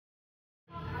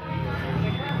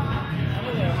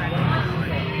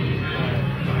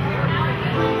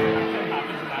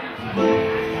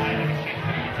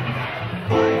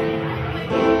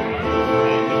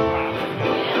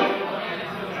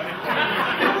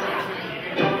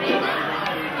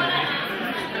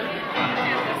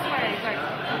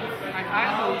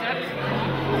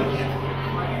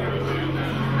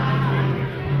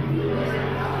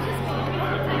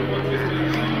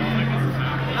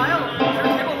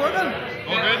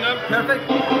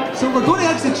Perfect. So we're going to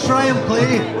actually try and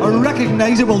play a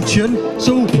recognisable tune.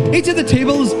 So each of the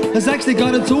tables has actually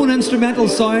got its own instrumental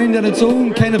sound and its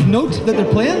own kind of note that they're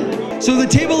playing. So the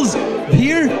tables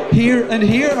here, here and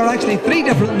here are actually 3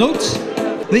 different notes.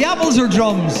 The apples are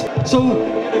drums. So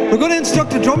we're going to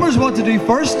instruct the drummers what to do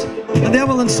first, and then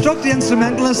we'll instruct the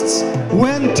instrumentalists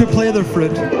when to play their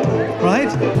fruit. Right?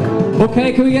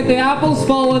 Okay, can we get the apples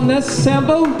following this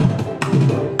sample?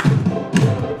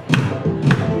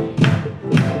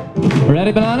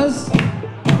 Ready, bananas?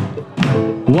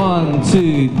 1,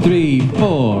 2, 3,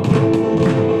 4.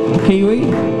 Kiwi.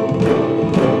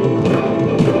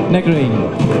 Nectarine.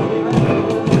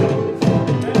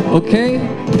 Okay.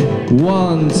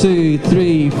 1, 2,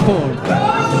 3,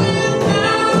 4.